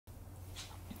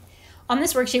On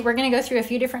this worksheet, we're going to go through a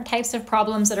few different types of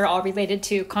problems that are all related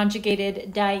to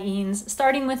conjugated dienes,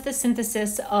 starting with the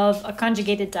synthesis of a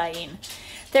conjugated diene.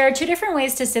 There are two different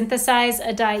ways to synthesize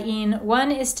a diene.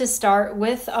 One is to start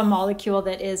with a molecule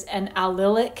that is an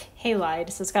allylic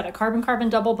halide, so it's got a carbon-carbon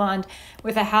double bond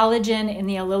with a halogen in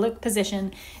the allylic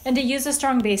position, and to use a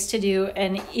strong base to do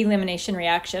an elimination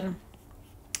reaction.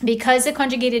 Because a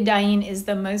conjugated diene is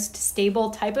the most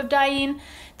stable type of diene,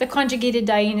 the conjugated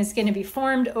diene is going to be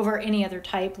formed over any other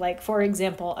type, like, for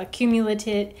example, a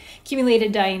accumulated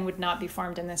diene would not be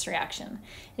formed in this reaction.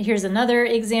 And here's another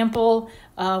example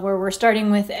where we're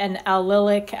starting with an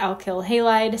allylic alkyl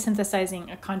halide synthesizing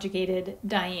a conjugated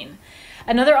diene.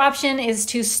 Another option is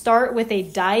to start with a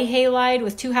dihalide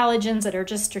with two halogens that are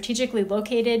just strategically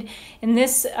located. In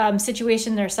this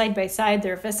situation, they're side by side,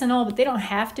 they're vicinal, but they don't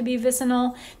have to be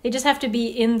vicinal. They just have to be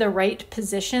in the right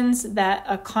positions that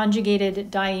a conjugated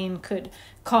diene could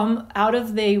come out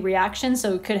of the reaction.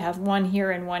 So you could have one here,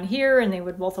 and they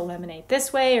would both eliminate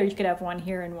this way, or you could have one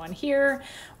here and one here,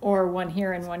 or one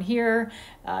here and one here.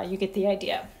 You get the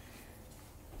idea.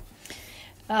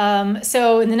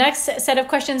 So in the next set of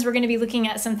questions, we're going to be looking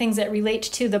at some things that relate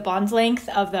to the bond length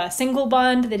of the single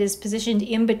bond that is positioned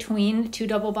in between two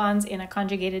double bonds in a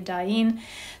conjugated diene,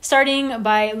 starting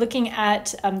by looking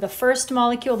at the first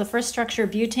molecule, the first structure,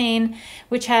 butane,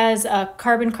 which has a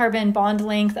carbon-carbon bond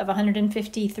length of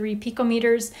 153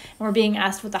 picometers. And we're being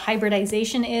asked what the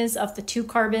hybridization is of the two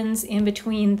carbons in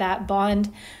between that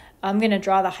bond. I'm going to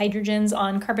draw the hydrogens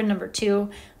on carbon number 2.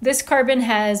 This carbon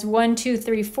has 1, 2,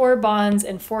 3, 4 bonds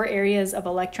and 4 areas of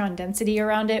electron density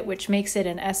around it, which makes it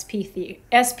an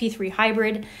sp3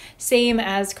 hybrid, same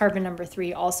as carbon number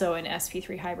 3, also an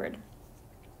sp3 hybrid.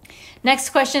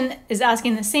 Next question is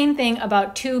asking the same thing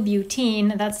about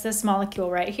 2-butene. That's this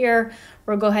molecule right here.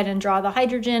 We'll go ahead and draw the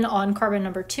hydrogen on carbon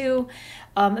number 2.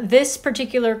 This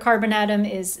particular carbon atom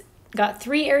is got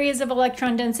 3 areas of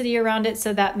electron density around it,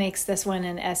 so that makes this one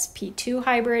an sp2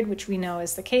 hybrid, which we know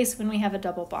is the case when we have a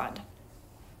double bond.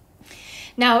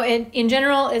 Now, in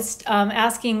general, it's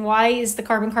asking why is the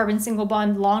carbon-carbon single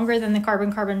bond longer than the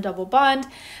carbon-carbon double bond.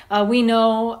 We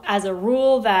know as a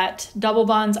rule that double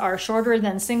bonds are shorter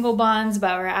than single bonds,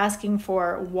 but we're asking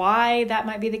for why that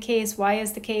might be the case. Why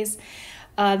is the case?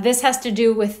 This has to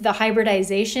do with the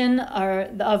hybridization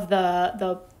of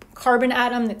the carbon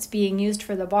atom that's being used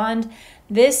for the bond.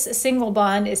 This single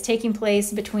bond is taking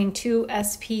place between two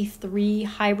sp3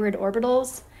 hybrid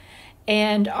orbitals,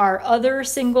 and our other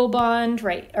single bond,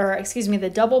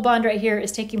 the double bond right here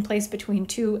is taking place between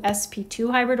two sp2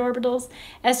 hybrid orbitals.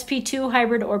 sp2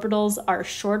 hybrid orbitals are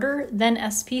shorter than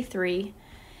sp3,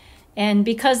 and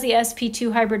because the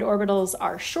sp2 hybrid orbitals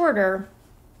are shorter,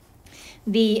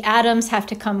 the atoms have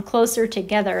to come closer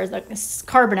together, like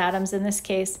carbon atoms in this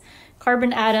case.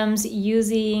 Carbon atoms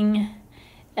using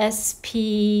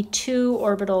sp2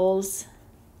 orbitals,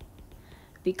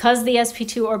 because the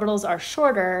sp2 orbitals are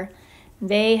shorter,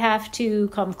 they have to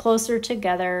come closer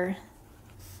together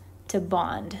to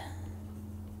bond,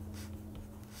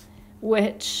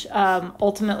 which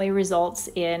ultimately results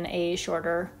in a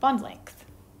shorter bond length.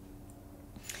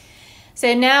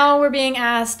 So now we're being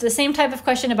asked the same type of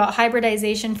question about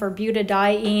hybridization for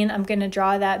butadiene. I'm going to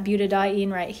draw that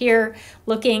butadiene right here,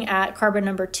 looking at carbon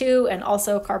number 2 and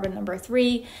also carbon number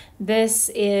 3.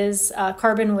 This is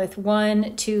carbon with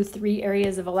 1, 2, 3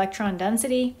 areas of electron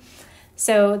density.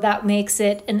 So that makes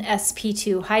it an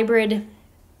sp2 hybrid.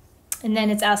 And then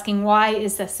it's asking why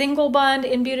is the single bond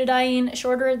in butadiene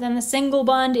shorter than the single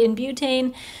bond in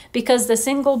butane? Because the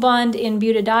single bond in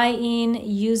butadiene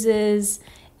uses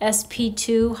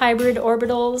sp2 hybrid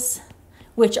orbitals,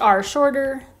 which are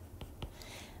shorter.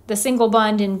 The single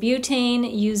bond in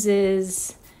butane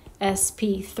uses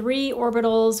sp3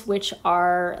 orbitals, which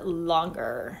are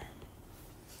longer.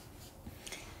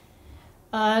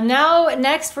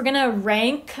 Next, we're going to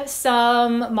rank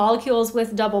some molecules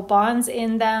with double bonds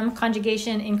in them.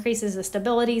 Conjugation increases the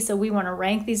stability, so we want to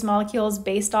rank these molecules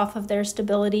based off of their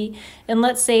stability. And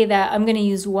let's say that I'm going to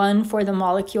use 1 for the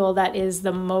molecule that is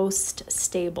the most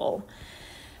stable.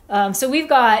 So we've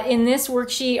got in this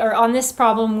worksheet, or on this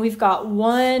problem, we've got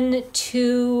 1,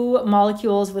 2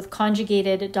 molecules with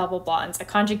conjugated double bonds. A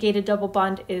conjugated double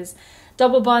bond is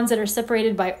double bonds that are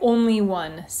separated by only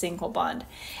one single bond.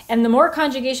 And the more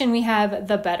conjugation we have,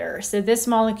 the better. So this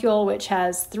molecule, which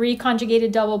has 3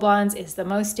 conjugated double bonds, is the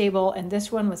most stable, and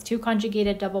this one with 2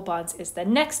 conjugated double bonds is the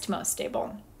next most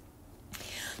stable.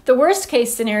 The worst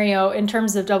case scenario in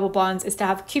terms of double bonds is to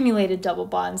have accumulated double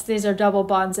bonds. These are double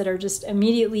bonds that are just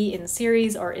immediately in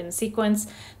series or in sequence.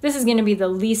 This is going to be the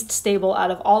least stable out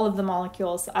of all of the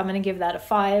molecules. So I'm going to give that a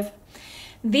 5.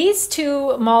 These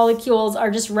two molecules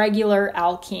are just regular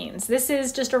alkenes. This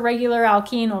is just a regular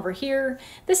alkene over here.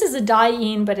 This is a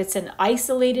diene, but it's an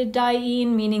isolated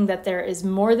diene, meaning that there is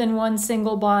more than one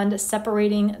single bond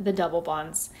separating the double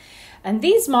bonds. And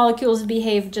these molecules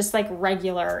behave just like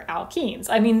regular alkenes.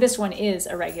 I mean, this one is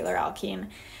a regular alkene.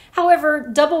 However,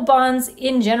 double bonds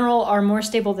in general are more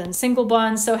stable than single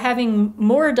bonds, so having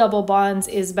more double bonds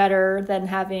is better than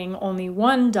having only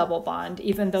one double bond,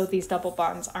 even though these double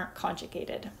bonds aren't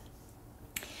conjugated.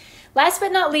 Last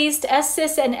but not least,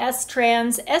 S-cis and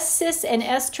S-trans. S-cis and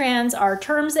S-trans are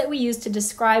terms that we use to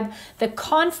describe the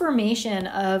conformation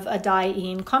of a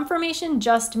diene. Conformation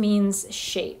just means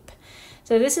shape.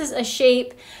 So this is a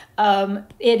shape.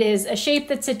 It is a shape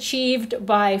that's achieved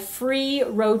by free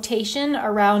rotation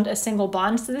around a single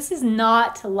bond. So this is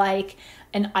not like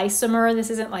an isomer. This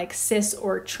isn't like cis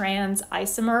or trans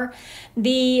isomer.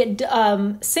 The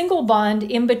single bond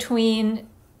in between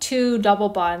two double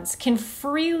bonds can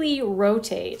freely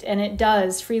rotate, and it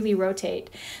does freely rotate.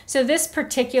 So this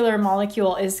particular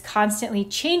molecule is constantly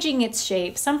changing its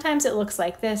shape. Sometimes it looks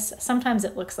like this, sometimes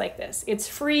it looks like this. It's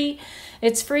free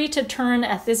to turn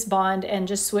at this bond and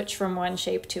just switch from one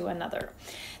shape to another.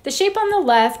 The shape on the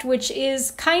left, which is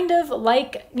kind of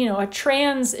like, a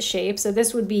trans shape, so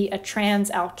this would be a trans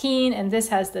alkene, and this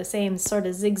has the same sort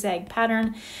of zigzag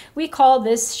pattern. We call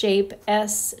this shape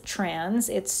S-trans.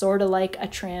 It's sort of like a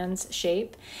trans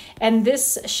shape. And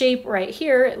this shape right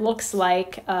here, it looks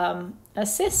like a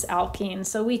cis alkene,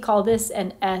 so we call this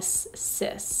an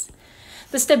S-cis.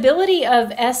 The stability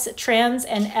of S-trans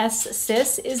and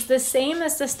S-cis is the same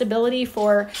as the stability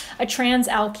for a trans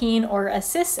alkene or a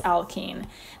cis alkene.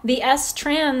 The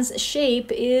S-trans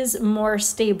shape is more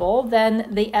stable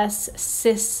than the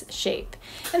S-cis shape.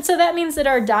 And so that means that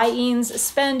our dienes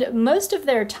spend most of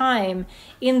their time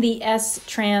in the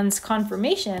S-trans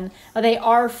conformation. They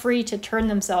are free to turn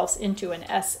themselves into an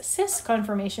S-cis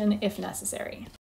conformation if necessary.